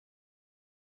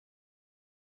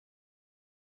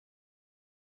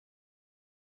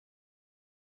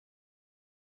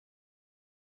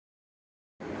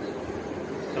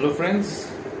Hello friends,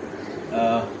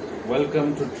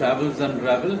 welcome to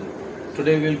TravelsUnravel.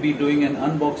 Today we'll be doing an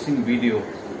unboxing video,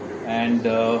 and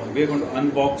we're going to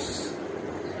unbox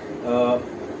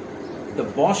the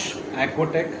Bosch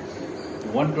Aquatak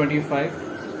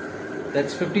 125.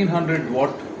 That's 1500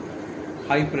 watt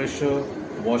high pressure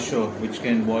washer which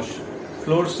can wash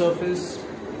floor surface,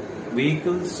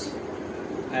 vehicles,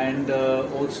 and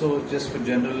also just for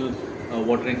general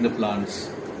watering the plants.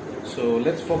 So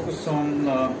let's focus on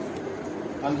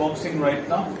unboxing right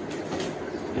now.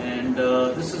 And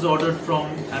this is ordered from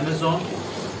Amazon,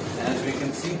 as we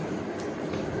can see,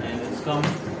 and it's come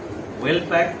well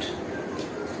packed.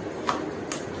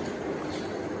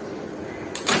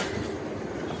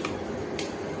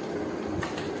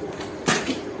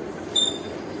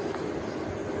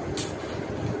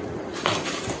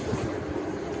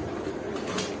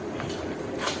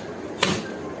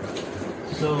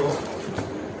 So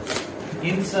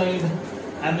inside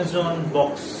Amazon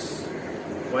box,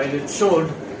 while it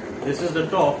showed this is the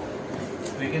top,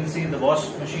 we can see the Bosch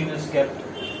machine is kept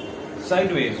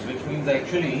sideways, which means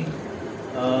actually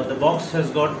the box has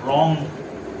got wrong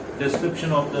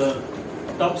description of the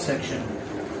top section.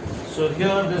 So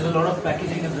here there's a lot of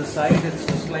packaging at the side. It's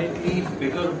a slightly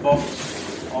bigger box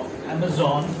of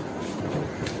Amazon,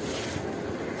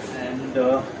 and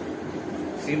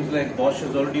seems like Bosch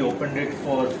has already opened it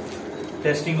for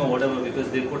testing or whatever,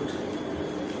 because they put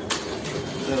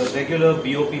the regular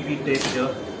BOPP tape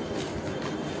here.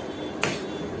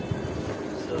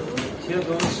 So here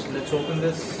goes, let's open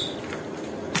this.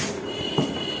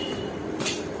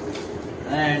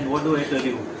 And what do I tell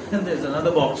you? There's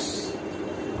another box.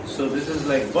 So this is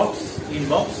like box, in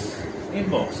box, in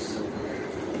box.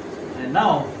 And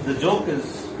now the joke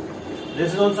is,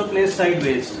 this is also placed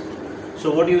sideways. So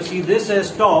what you see this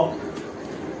as top,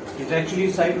 it's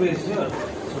actually sideways here. So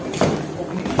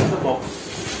opening the box.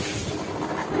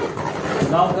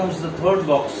 Now comes the third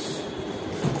box.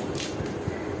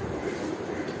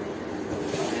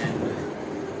 And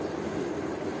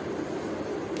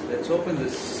let's open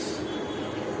this.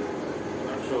 I'm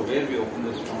not sure where we open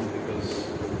this from, because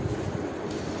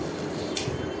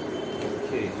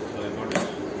okay, so I got it.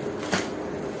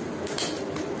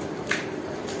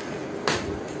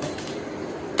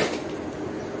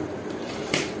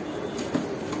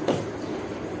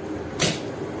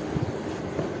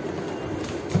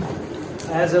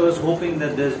 As I was hoping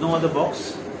that there's no other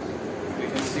box, we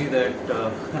can see that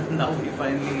now we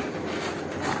finally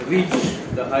reach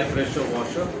the high pressure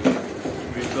washer.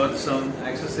 We've got some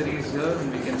accessories here,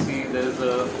 and we can see there's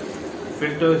a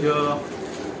filter here,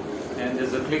 and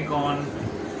there's a click on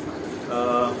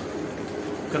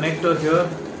connector here,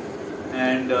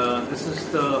 and this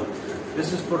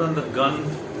is put on the gun.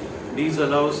 These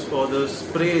allows for the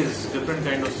sprays, different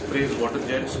kind of sprays, water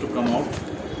jets to come out.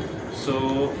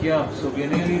 So yeah, so we are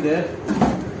nearly there.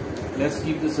 Let's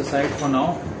keep this aside for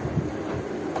now.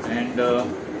 And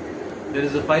there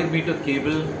is a 5-meter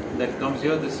cable that comes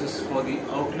here. This is for the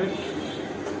outlet,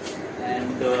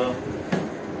 and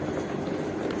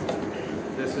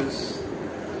this is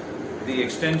the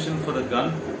extension for the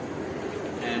gun.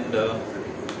 And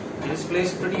it is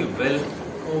placed pretty well.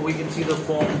 Oh, we can see the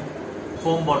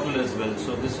foam bottle as well.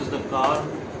 So this is the car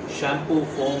shampoo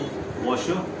foam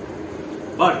washer.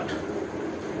 But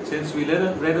since we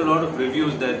read a lot of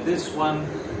reviews that this one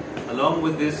along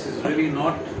with this is really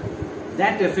not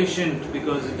that efficient,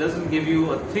 because it doesn't give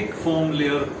you a thick foam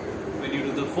layer when you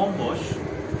do the foam wash,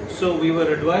 so we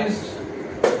were advised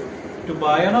to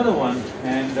buy another one.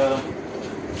 And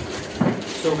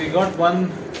so we got one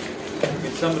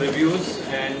with some reviews,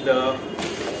 and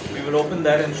we will open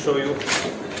that and show you.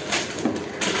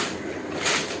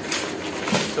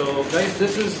 So guys,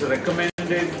 this is recommended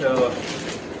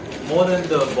more than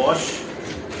the Bosch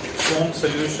foam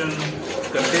solution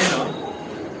container.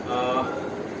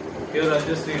 Here I'll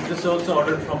just read. This is also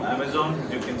ordered from Amazon,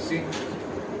 as you can see,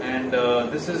 and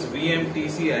this is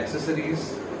VMTC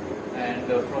accessories, and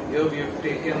from here we have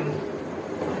taken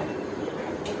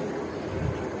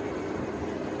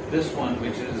this one,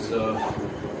 which is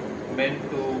meant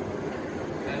to,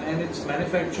 and it's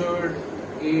manufactured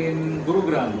in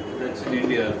Gurugram, that's in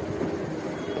India,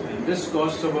 and this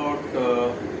costs about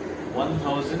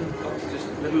 1,000, just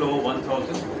a little over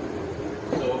 1,000.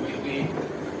 So we'll be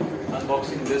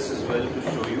unboxing this as well to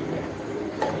show you.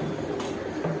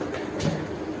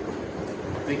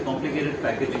 Very complicated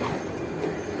packaging. I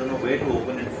don't know where to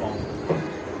open it from.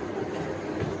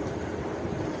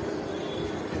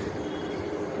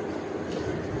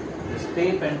 There's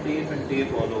tape and tape and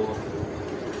tape all over.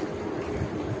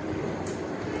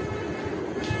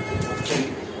 Okay.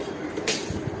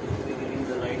 Getting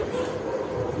the light.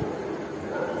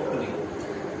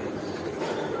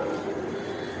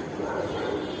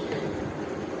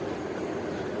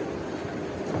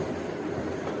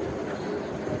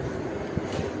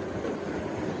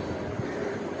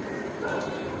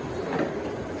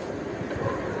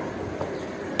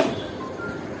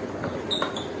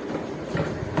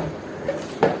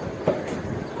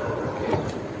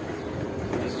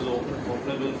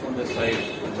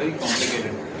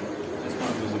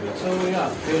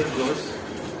 here it goes.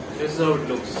 This is how it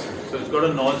looks. So it's got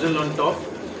a nozzle on top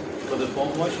for the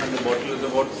foam wash, and the bottle is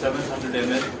about 700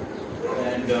 ml.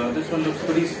 And this one looks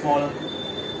pretty small.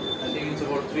 I think it's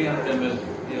about 300 ml.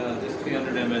 Yeah, just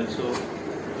 300 ml. So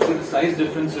look at the size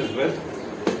difference as well.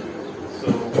 So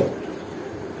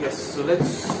yes, so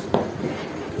let's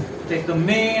take the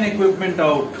main equipment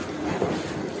out.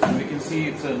 And we can see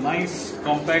it's a nice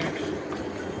compact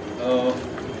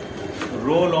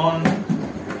roll-on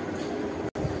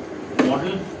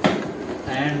model,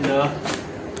 and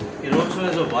it also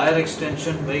has a wire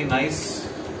extension, very nice,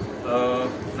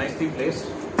 nicely placed.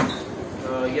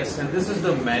 Yes, and this is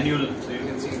the manual. So you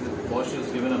can see that Bosch has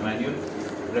given a manual.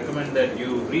 Recommend that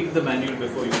you read the manual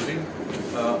before using,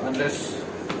 unless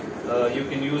you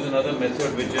can use another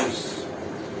method, which is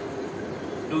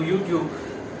do YouTube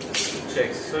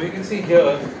checks. So you can see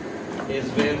here is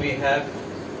where we have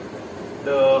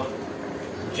the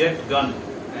jet gun,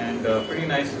 and pretty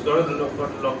nice. It's got a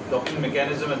locking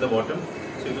mechanism at the bottom.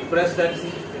 So if you press that,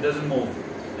 it doesn't move.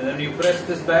 And then you press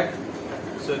this back,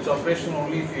 so it's operational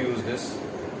only if you use this.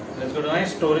 And it's got a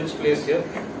nice storage place here.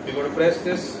 You've got to press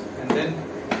this and then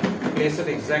place it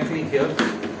exactly here,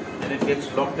 and it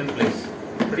gets locked in place.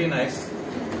 Pretty nice.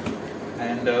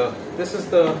 And this is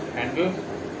the handle,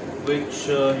 which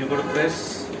you've got to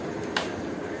press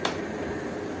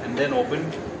and then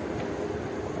open.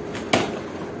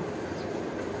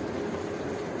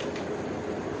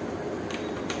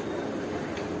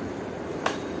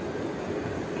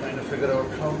 Trying to figure out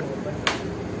how to open.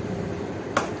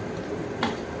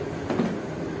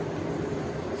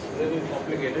 It's a little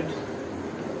complicated.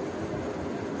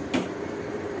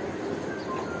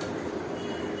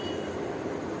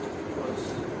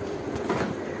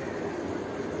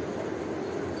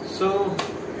 So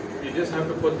you just have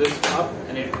to put this up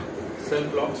and it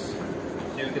self-locks.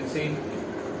 So you can see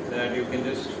that you can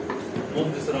just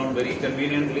move this around very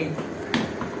conveniently.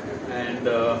 And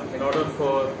in order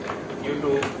for you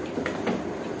to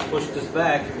push this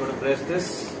back, you've got to press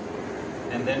this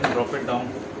and then drop it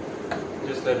down.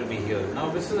 Just let it be here. Now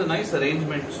this is a nice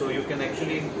arrangement, so you can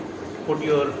actually put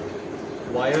your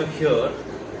wire here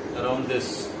around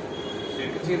this. So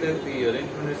you can see that the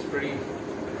arrangement is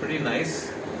pretty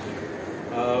nice.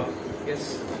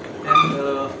 Yes,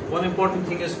 and one important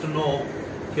thing is to know,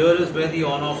 here is where the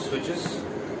on-off switch is.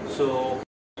 So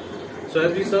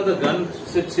as we saw, the gun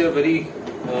sits here very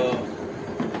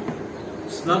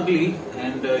snugly,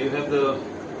 and you have the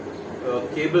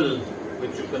cable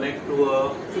which you connect to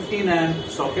a 15 amp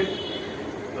socket,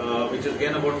 which is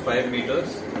again about 5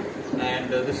 meters. And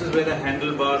this is where the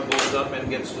handlebar goes up and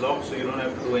gets locked, so you don't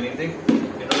have to do anything.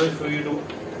 In order for you to,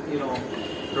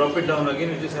 drop it down again,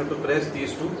 you just have to press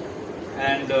these two.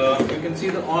 And you can see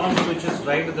the on-off switch is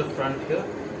right at the front here.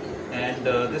 And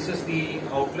this is the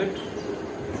outlet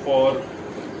for,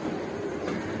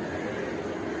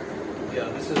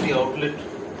 this is the outlet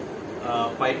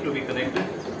pipe to be connected.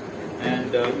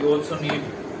 And you also need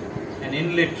an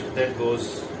inlet that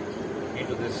goes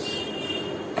into this.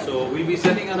 So we'll be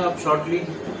setting it up shortly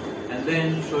and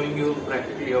then showing you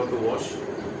practically how to wash.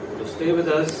 So stay with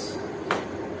us.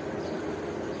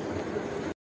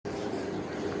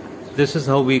 This is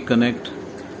how we connect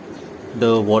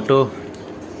the water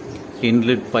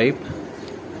inlet pipe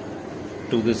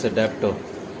to this adapter.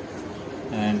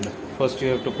 And first you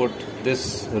have to put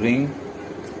this ring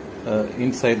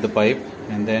inside the pipe,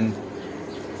 and then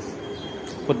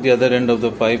put the other end of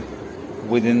the pipe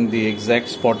within the exact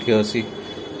spot here. See,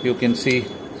 you can see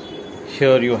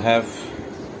here you have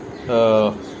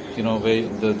where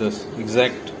the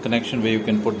exact connection where you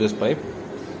can put this pipe.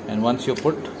 And once you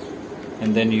put,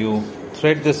 and then you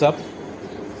thread this up,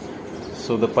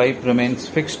 so the pipe remains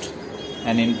fixed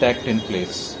and intact in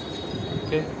place.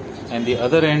 Okay, and the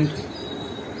other end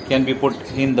can be put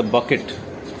in the bucket.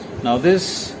 Now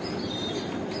this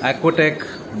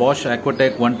Aquatak, Bosch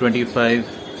Aquatak 125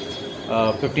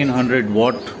 1500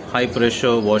 watt high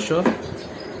pressure washer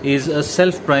is a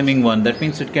self-priming one. That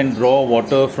means it can draw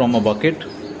water from a bucket,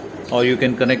 or you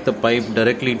can connect the pipe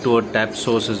directly to a tap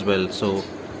source as well. So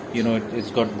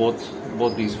it's got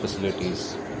both these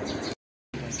facilities.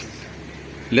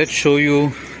 Let's show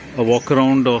you a walk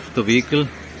around of the vehicle.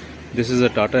 This is a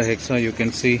Tata Hexa. You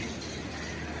can see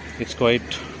it's quite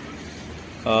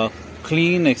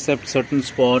clean, except certain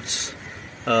spots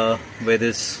where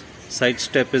this side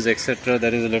step is, etc.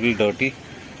 That is a little dirty.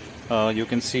 You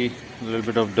can see a little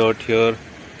bit of dirt here,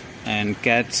 and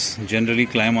cats generally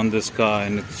climb on this car,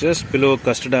 and it's just below a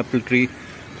custard apple tree.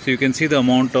 So you can see the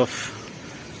amount of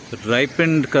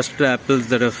ripened custard apples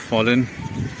that have fallen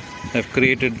have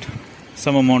created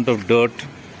some amount of dirt,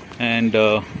 and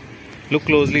look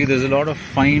closely, there's a lot of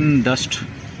fine dust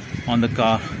on the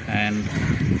car, and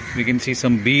we can see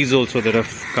some bees also that have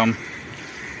come,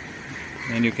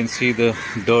 and you can see the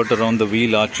dirt around the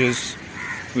wheel arches.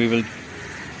 We will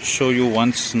show you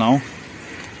once now,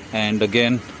 and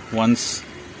again once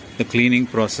the cleaning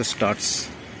process starts.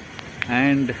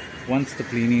 And once the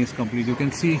cleaning is complete, you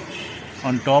can see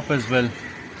on top as well,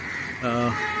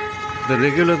 the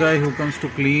regular guy who comes to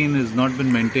clean has not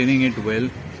been maintaining it well.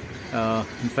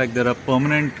 In fact, there are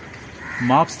permanent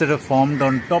marks that are formed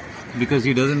on top because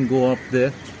he doesn't go up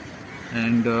there,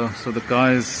 and so the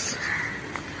car is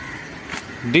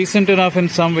decent enough in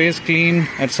some ways, clean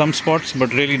at some spots,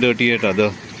 but really dirty at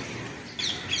other.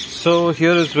 So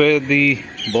here is where the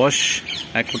Bosch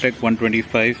Aquatak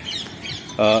 125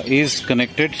 is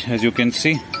connected, as you can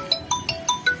see.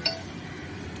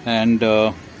 And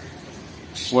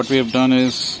what we have done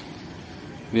is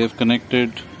we have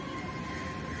connected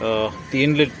the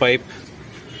inlet pipe.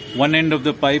 One end of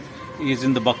the pipe is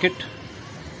in the bucket,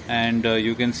 and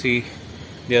you can see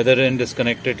the other end is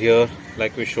connected here,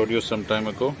 like we showed you some time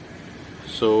ago.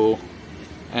 So,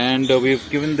 and we've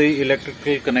given the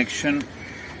electrical connection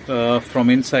from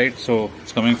inside, so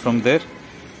it's coming from there.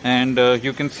 And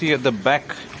you can see at the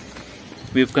back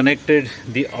we've connected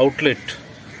the outlet.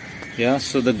 Yeah,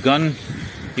 so the gun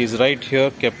is right here,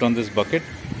 kept on this bucket,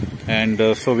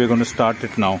 and so we're going to start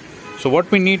it now. So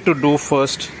what we need to do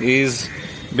first is,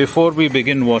 before we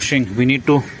begin washing, we need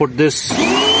to put this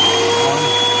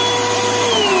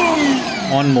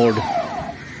on mode.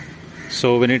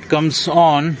 So when it comes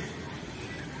on,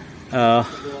 it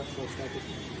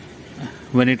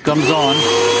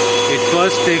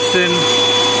first takes in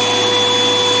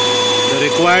the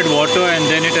required water, and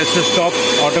then it has to stop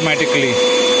automatically.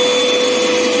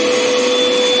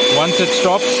 Once it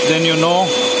stops, then you know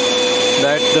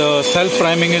that the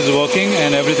self-priming is working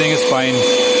and everything is fine.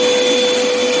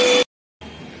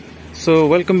 So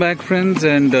welcome back, friends,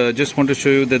 and just want to show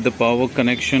you that the power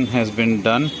connection has been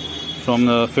done from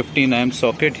the 15 amp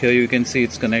socket. Here you can see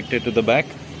it's connected to the back,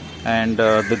 and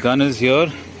the gun is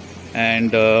here.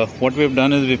 And what we've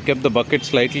done is we've kept the bucket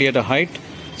slightly at a height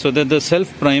so that the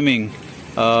self-priming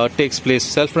takes place.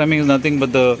 Self-priming is nothing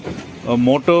but the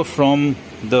motor from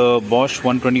the Bosch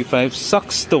 125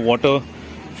 sucks the water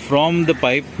from the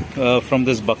pipe from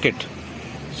this bucket.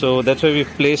 So that's why we've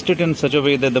placed it in such a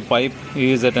way that the pipe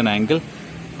is at an angle.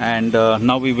 And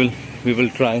now we will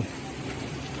try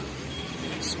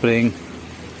spraying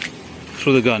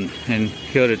through the gun, and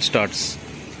here it starts.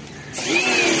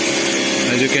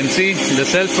 As you can see, the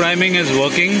self-priming is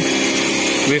working.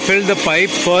 We filled the pipe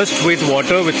first with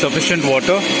water, with sufficient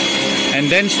water, and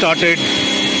then started.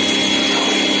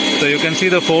 So you can see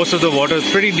the force of the water is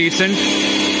pretty decent.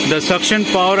 The suction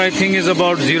power, I think, is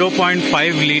about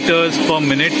 0.5 liters per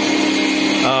minute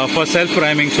for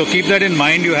self-priming. So keep that in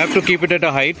mind. You have to keep it at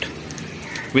a height.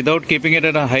 Without keeping it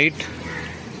at a height,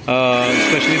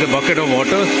 especially the bucket of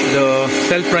water, the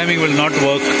self-priming will not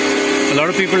work. A lot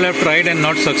of people have tried and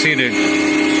not succeeded.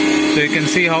 So you can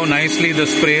see how nicely the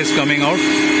spray is coming out.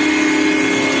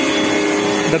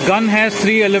 The gun has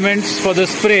 3 elements for the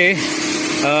spray.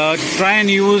 Try and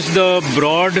use the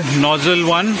broad nozzle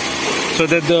one, so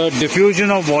that the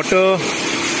diffusion of water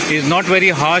is not very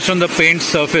harsh on the paint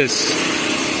surface.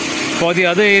 For the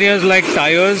other areas like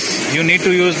tires, you need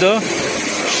to use the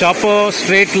sharper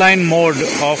straight line mode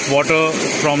of water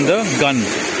from the gun.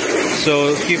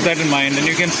 So keep that in mind, and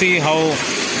you can see how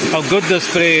good the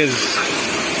spray is.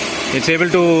 It's able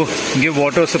to give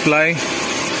water supply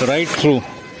right through.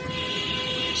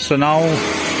 So now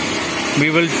we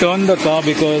will turn the car,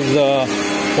 because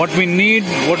what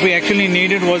we actually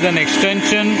needed was an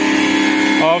extension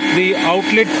of the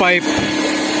outlet pipe.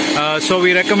 So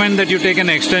we recommend that you take an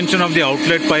extension of the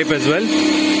outlet pipe as well.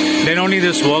 Then only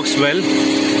this works well.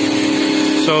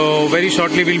 So very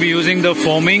shortly we'll be using the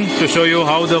foaming to show you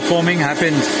how the foaming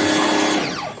happens.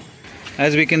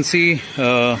 As we can see,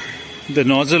 the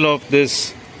nozzle of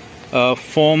this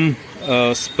foam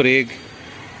spray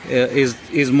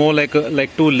is more like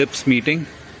 2 lips meeting.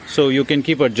 So you can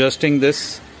keep adjusting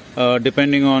this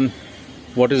depending on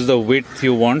what is the width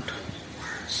you want.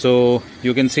 So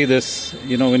you can see this,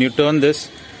 when you turn this,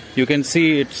 you can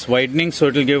see it's widening, so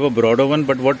it will give a broader one.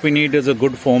 But what we need is a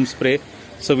good foam spray,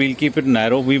 so we'll keep it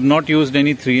narrow. We've not used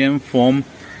any 3M foam,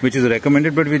 which is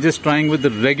recommended, but we're just trying with the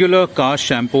regular car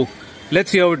shampoo.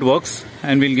 Let's see how it works,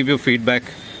 and we'll give you feedback.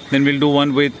 Then we'll do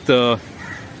one with the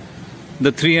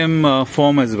 3M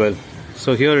foam as well.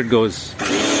 So here it goes.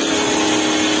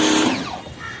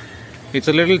 It's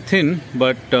a little thin,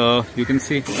 but you can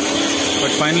see.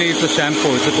 But finally, it's a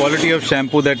shampoo. It's the quality of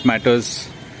shampoo that matters.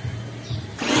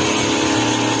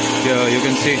 You you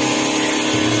can see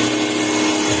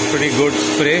pretty good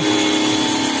spray.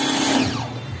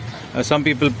 Some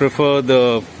people prefer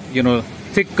the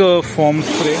thicker foam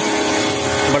spray,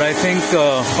 but I think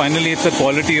finally it's the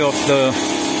quality of the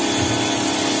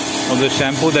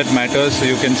shampoo that matters. So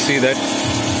you can see that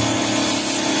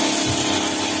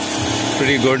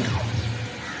pretty good.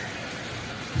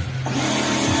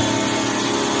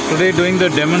 Today doing the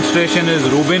demonstration is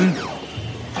Ruben,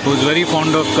 who's very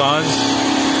fond of cars.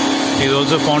 He's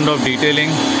also fond of detailing.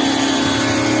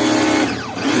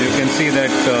 You can see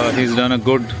that he's done a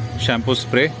good shampoo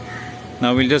spray.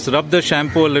 Now we'll just rub the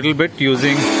shampoo a little bit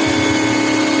using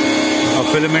a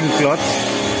filament cloth,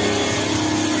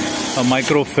 a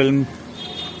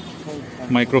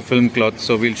microfilm cloth.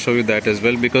 So we'll show you that as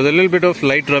well, because a little bit of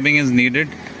light rubbing is needed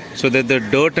so that the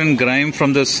dirt and grime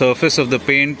from the surface of the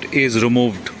paint is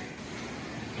removed.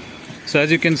 So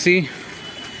as you can see,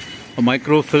 a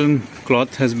microfilm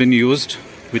cloth has been used,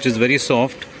 which is very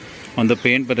soft on the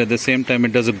paint, but at the same time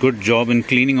it does a good job in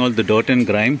cleaning all the dirt and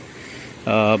grime.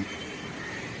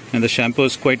 And the shampoo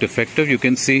is quite effective. You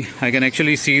can see, I can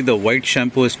actually see the white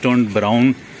shampoo is turned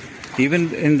brown,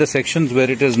 even in the sections where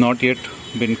it has not yet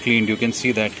been cleaned. You can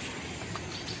see that.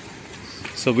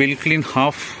 So we'll clean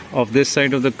half of this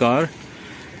side of the car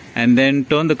and then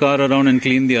turn the car around and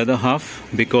clean the other half,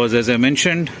 because as I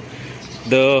mentioned,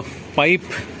 the pipe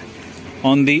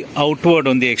on the outward,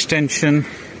 on the extension,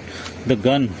 the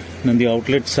gun on the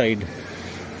outlet side,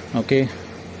 okay,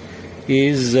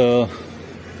 is the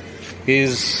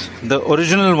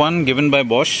original one given by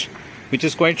Bosch, which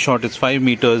is quite short. It's 5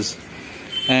 meters,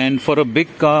 and for a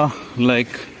big car like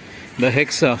the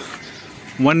Hexa,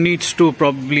 one needs to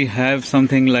probably have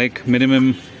something like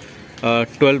minimum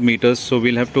 12 meters. So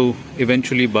we'll have to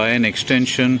eventually buy an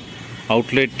extension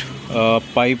outlet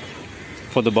pipe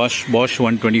for the Bosch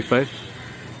 125.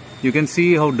 You can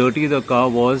see how dirty the car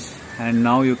was, and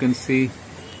now you can see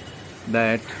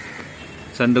that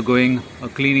it's undergoing a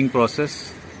cleaning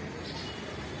process.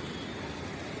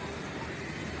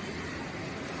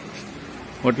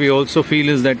 What we also feel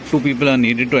is that 2 people are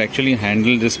needed to actually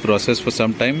handle this process for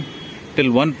some time,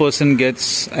 till one person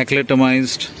gets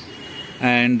acclimatized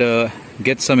and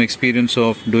gets some experience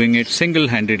of doing it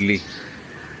single-handedly.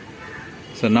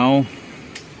 So now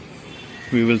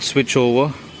we will switch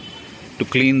over to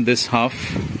clean this half.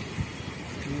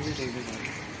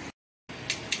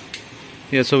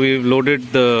 Yeah, so we've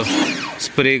loaded the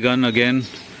spray gun again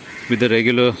with the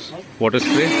regular water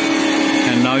spray,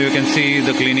 and now you can see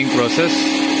the cleaning process.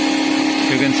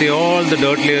 You can see all the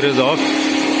dirt layer is off,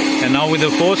 and now with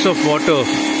the force of water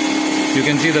you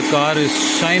can see the car is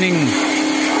shining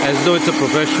as though it's a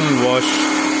professional wash.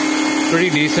 Pretty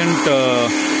decent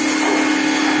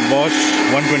Bosch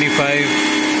 125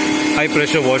 high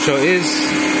pressure washer is.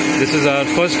 This is our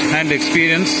first hand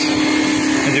experience,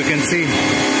 and you can see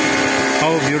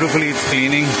how beautifully it's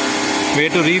cleaning. We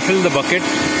had to refill the bucket.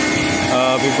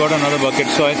 We've got another bucket,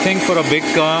 so I think for a big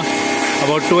car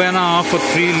about 2.5 or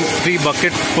 3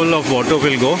 buckets full of water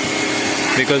will go,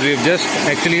 because we've just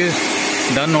actually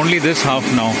done only this half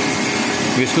now.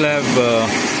 We still have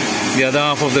the other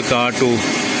half of the car to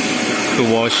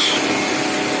wash.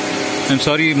 I'm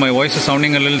sorry, my voice is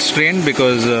sounding a little strained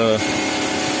because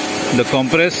the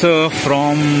compressor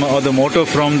or the motor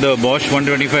from the Bosch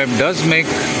 125 does make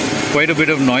quite a bit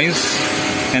of noise,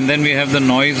 and then we have the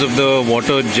noise of the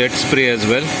water jet spray as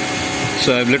well.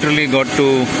 So I've literally got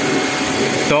to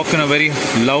talk in a very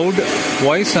loud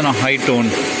voice and a high tone.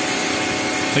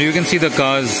 So you can see the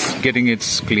car's getting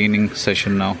its cleaning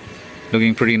session now,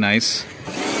 looking pretty nice.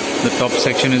 The top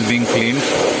section is being cleaned.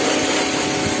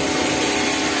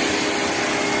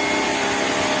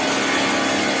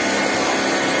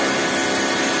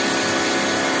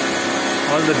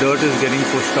 All the dirt is getting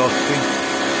pushed off, see,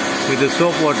 with the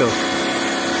soap water.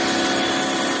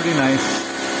 Pretty nice.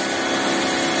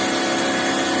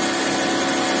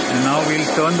 And now we'll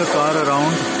turn the car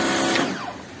around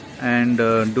and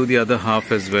do the other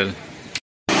half as well.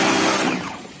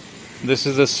 This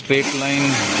is a straight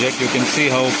line jet. You can see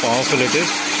how powerful it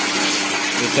is.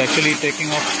 It's actually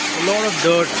taking off a lot of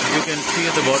dirt. You can see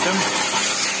at the bottom.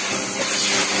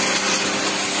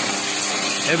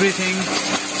 Everything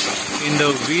in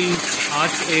the wheel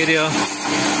arch area,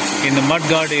 in the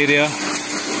mudguard area,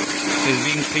 is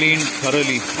being cleaned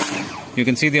thoroughly. You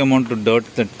can see the amount of dirt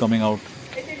that's coming out.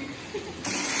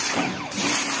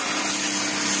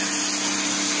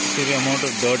 See the amount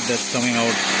of dirt that's coming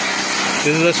out.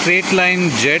 This is a straight line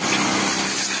jet.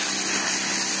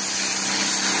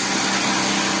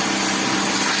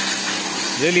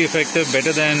 Really effective,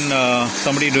 better than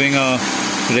somebody doing a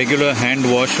regular hand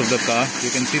wash of the car. You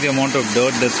can see the amount of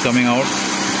dirt that's coming out.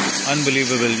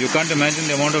 Unbelievable. You can't imagine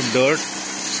the amount of dirt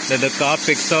that the car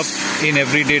picks up in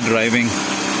everyday driving.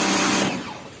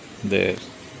 There.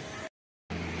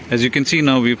 As you can see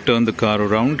now, we've turned the car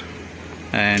around,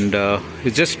 and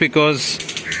it's just because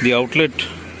the outlet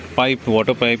pipe,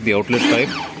 water pipe, the outlet pipe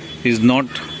is not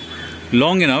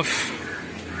long enough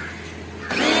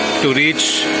to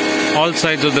reach all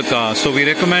sides of the car. So we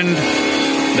recommend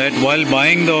that while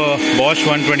buying the Bosch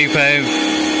 125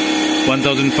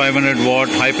 1500 watt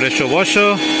high pressure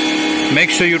washer, make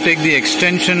sure you take the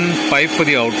extension pipe for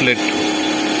the outlet,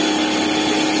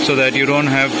 so that you don't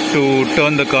have to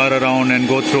turn the car around and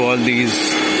go through all these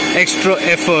extra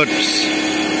efforts.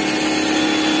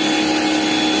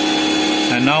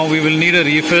 And now we will need a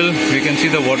refill. We can see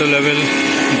the water level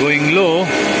going low.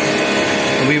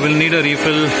 We will need a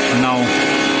refill now.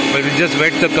 But we just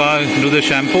wet the car, do the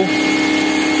shampoo,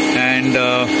 and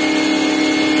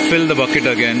fill the bucket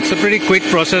again. It's a pretty quick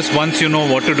process once you know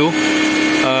what to do.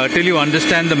 Till you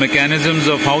understand the mechanisms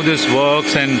of how this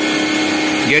works and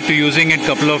get to using it a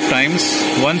couple of times.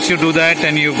 Once you do that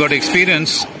and you've got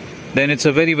experience, then it's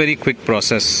a very, very quick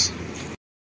process.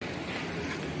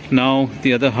 Now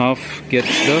the other half gets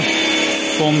the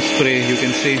foam spray. You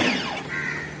can see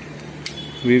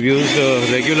we've used a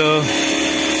regular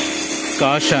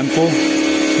car shampoo,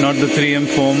 not the 3M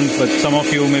foam, but some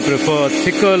of you may prefer a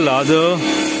thicker lather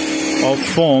of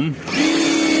foam.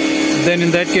 Then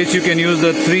in that case you can use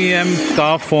the 3M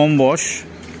car foam wash,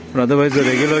 but otherwise the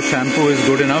regular shampoo is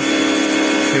good enough.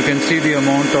 You can see the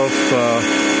amount of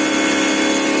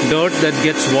dirt that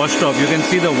gets washed off. You can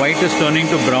see the white is turning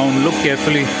to brown. Look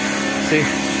carefully. See?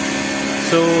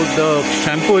 So the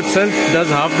shampoo itself does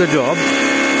half the job,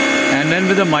 and then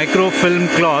with the microfilm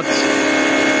cloth,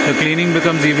 the cleaning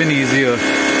becomes even easier.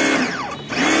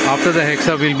 After the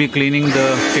Hexa, we'll be cleaning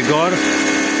the Tigor,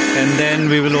 and then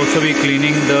we will also be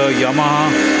cleaning the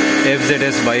Yamaha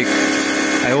FZS bike.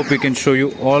 I hope we can show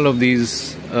you all of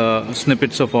these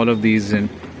snippets of all of these in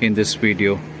this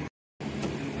video.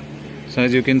 So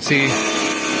as you can see,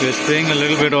 we're spraying a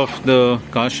little bit of the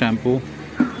car shampoo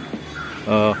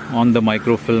on the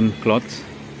microfilm cloth,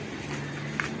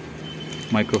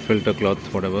 microfilter cloth,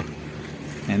 whatever,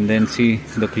 and then see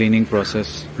the cleaning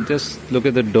process. Just look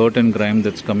at the dirt and grime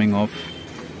that's coming off.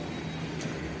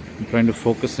 I'm trying to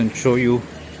focus and show you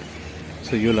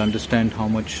so you'll understand how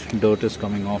much dirt is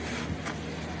coming off.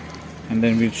 And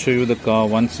then we'll show you the car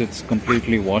once it's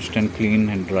completely washed and clean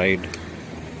and dried.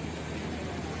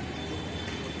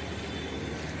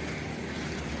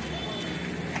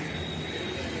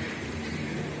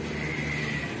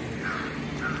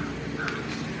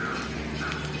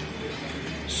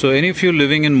 So any of you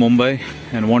living in Mumbai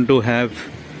and want to have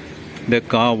their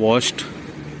car washed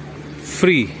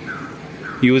free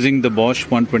using the Bosch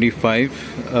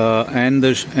 125 and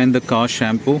the car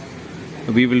shampoo,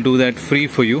 we will do that free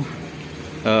for you.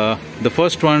 The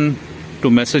first one to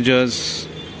message us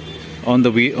on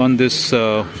this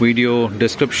video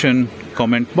description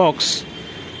comment box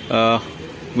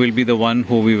will be the one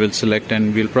who we will select,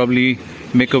 and we'll probably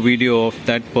make a video of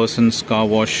that person's car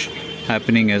wash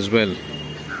happening as well.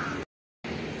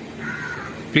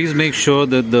 Please make sure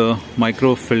that the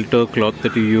microfilter cloth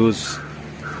that you use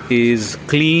is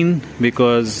clean,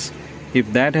 because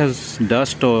if that has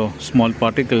dust or small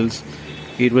particles,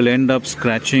 it will end up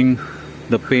scratching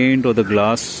the paint or the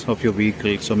glass of your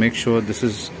vehicle. So make sure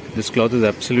this cloth is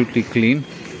absolutely clean,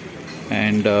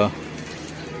 and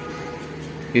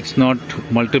it's not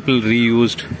multiple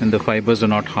reused and the fibers are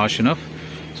not harsh enough.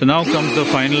 So now comes the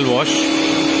final wash.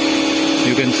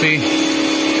 You can see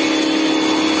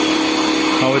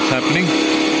how it's happening.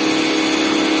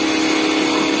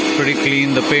 Pretty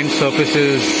clean. The paint surface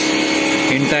is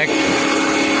intact,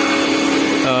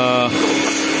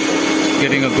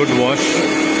 getting a good wash.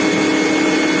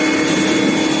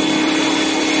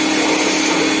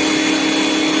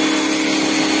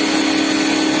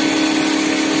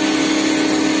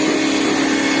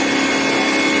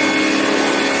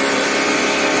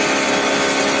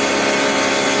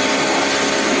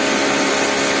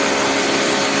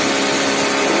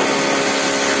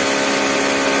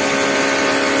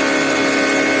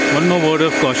 One more word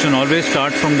of caution, always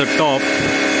start from the top,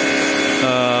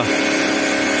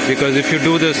 because if you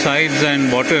do the sides and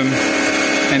bottom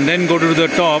and then go to the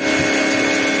top,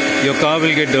 your car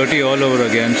will get dirty all over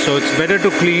again. So it's better to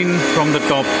clean from the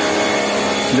top.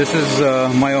 This is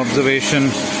my observation.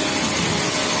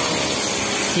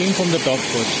 Clean from the top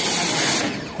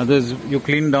first. Otherwise you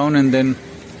clean down and then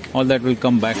all that will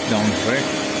come back down,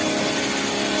 right?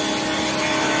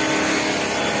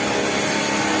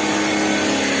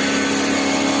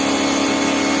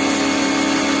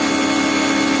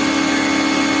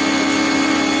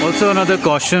 Also another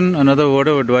caution, another word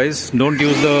of advice, don't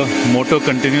use the motor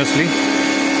continuously.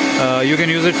 You can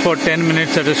use it for 10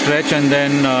 minutes at a stretch and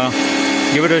then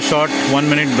give it a short 1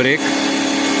 minute break.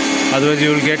 Otherwise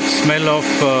you will get smell of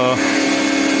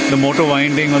the motor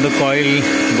winding or the coil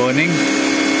burning.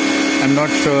 I'm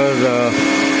not sure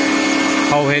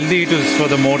how healthy it is for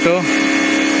the motor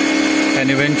and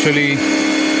eventually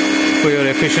for your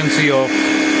efficiency of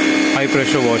high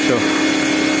pressure washer.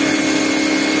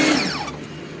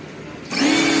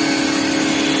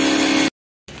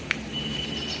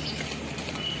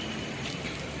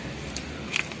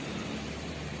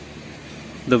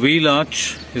 The wheel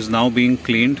arch is now being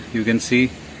cleaned. You can see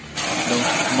the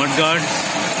mud guards,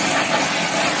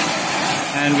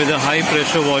 and with a high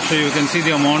pressure washer you can see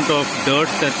the amount of dirt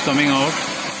that's coming out.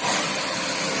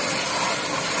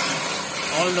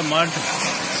 All the mud,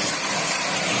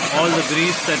 all the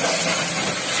grease that's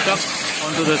stuck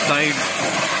onto the side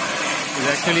is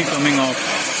actually coming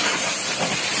off.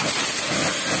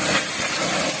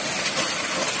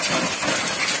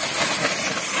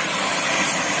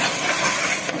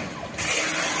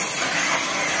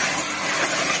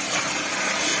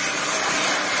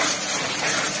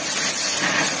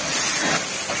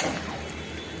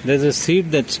 There's a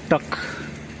seed that's stuck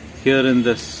here in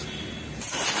this.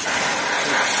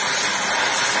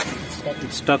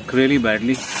 It's stuck really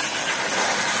badly. I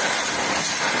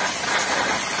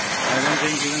don't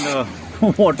think even the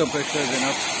water pressure is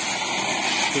enough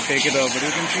to take it off. But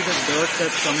you can see the dirt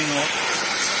that's coming off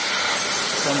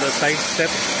from the side step.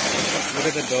 Look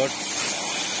at the dirt.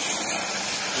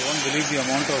 You won't believe the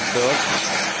amount of dirt,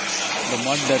 the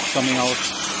mud that's coming out.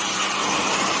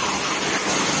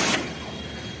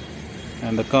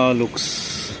 And the car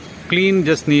looks clean,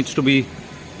 just needs to be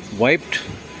wiped.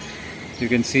 You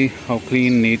can see how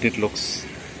clean, neat it looks.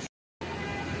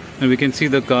 And we can see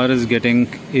the car is getting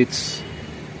its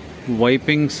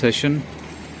wiping session,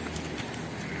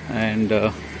 and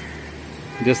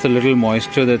just a little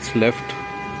moisture that's left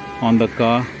on the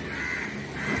car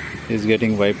is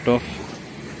getting wiped off,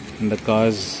 and the car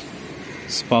is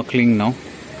sparkling now.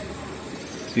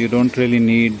 So you don't really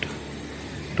need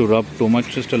to rub too much,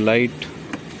 just a light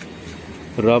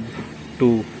rub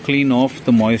to clean off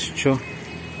the moisture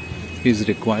is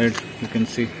required. You can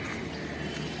see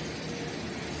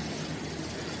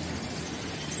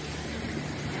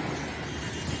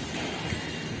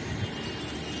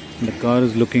the car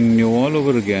is looking new all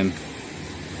over again,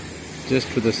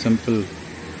 just with a simple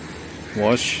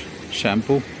wash,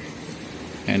 shampoo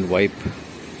and wipe.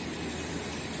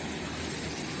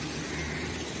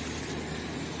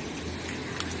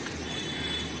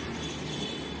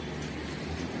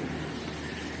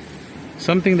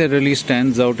 Something that really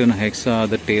stands out in Hexa are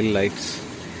the tail lights.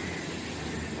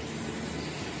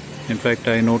 In fact,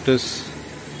 I notice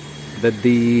that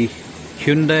the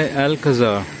Hyundai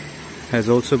Alcazar has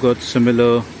also got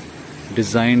similar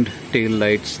designed tail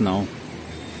lights now.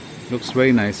 Looks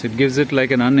very nice. It gives it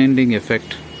like an unending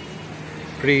effect.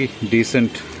 Pretty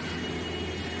decent.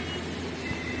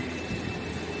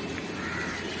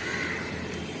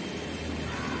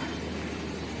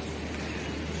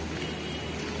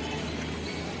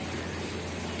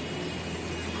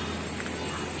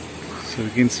 So you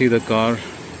can see the car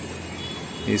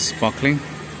is sparkling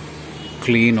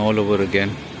clean all over again.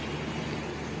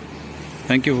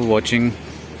 Thank you for watching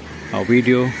our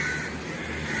video.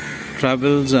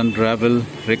 TravelsUnravel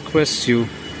requests you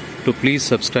to please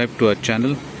subscribe to our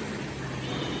channel.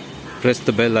 Press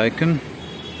the bell icon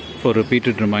for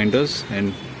repeated reminders,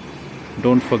 and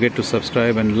don't forget to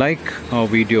subscribe and like our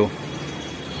video.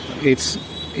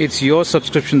 It's your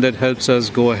subscription that helps us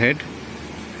go ahead.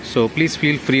 So please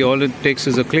feel free. All it takes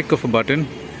is a click of a button,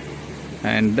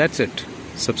 and that's it.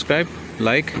 Subscribe,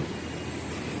 like,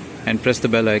 and press the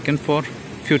bell icon for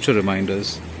future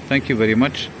reminders. Thank you very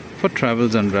much for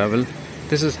TravelsUnravel.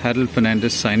 This is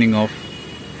Fernandes signing off,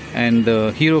 and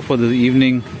the hero for the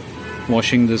evening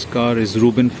washing this car is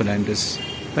Fernandes.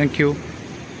 Thank you.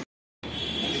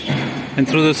 And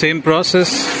through the same process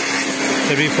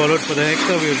that we followed for the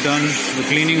Hexa, we've done the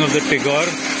cleaning of the Tigor.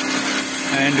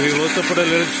 And we've also put a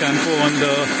little shampoo on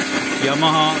the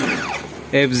Yamaha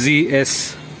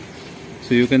FZS.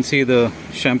 So you can see the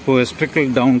shampoo has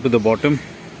trickled down to the bottom.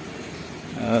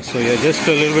 So yeah, just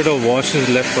a little bit of wash is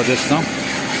left for this now.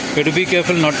 You have to be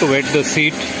careful not to wet the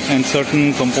seat and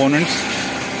certain components.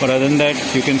 But other than that,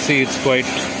 you can see it's quite...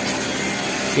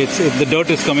 the dirt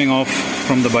is coming off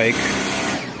from the bike.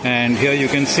 And here you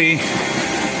can see,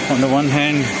 on the one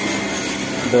hand,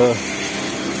 the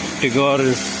Tigor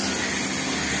is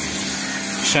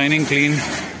shining clean.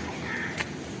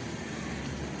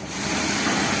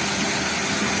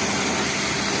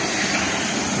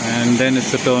 and then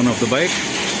it's the turn of the bike,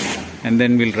 and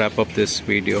then we'll wrap up this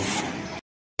video.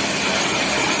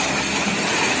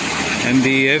 And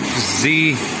the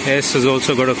FZS has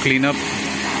also got a cleanup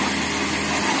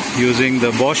using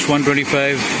the Bosch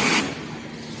 125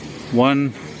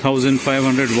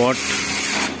 1500 watt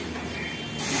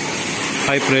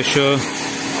high pressure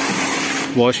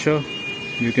washer.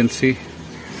 You can see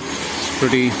it's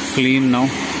pretty clean now.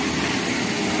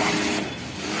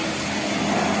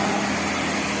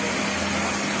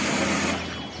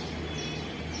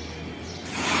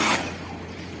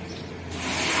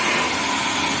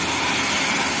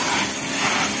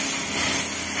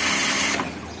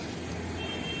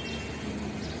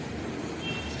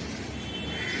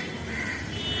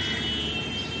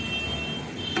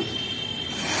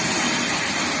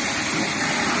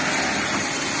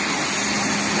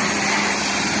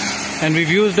 And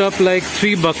we've used up like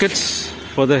 3 buckets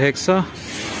for the Hexa,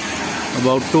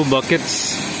 about 2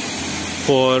 buckets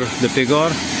for the Tigor,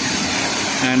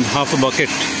 and half a bucket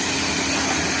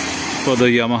for the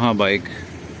Yamaha bike.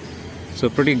 So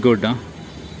pretty good, huh?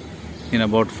 In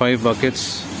about 5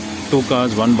 buckets, 2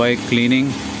 cars, 1 bike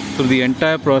cleaning through the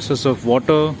entire process of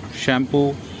water,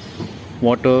 shampoo,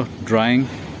 water, drying,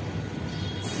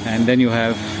 and then you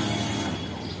have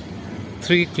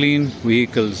 3 clean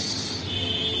vehicles.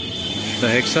 The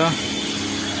Hexa,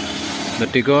 the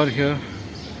Tigor here,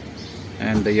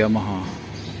 and the Yamaha.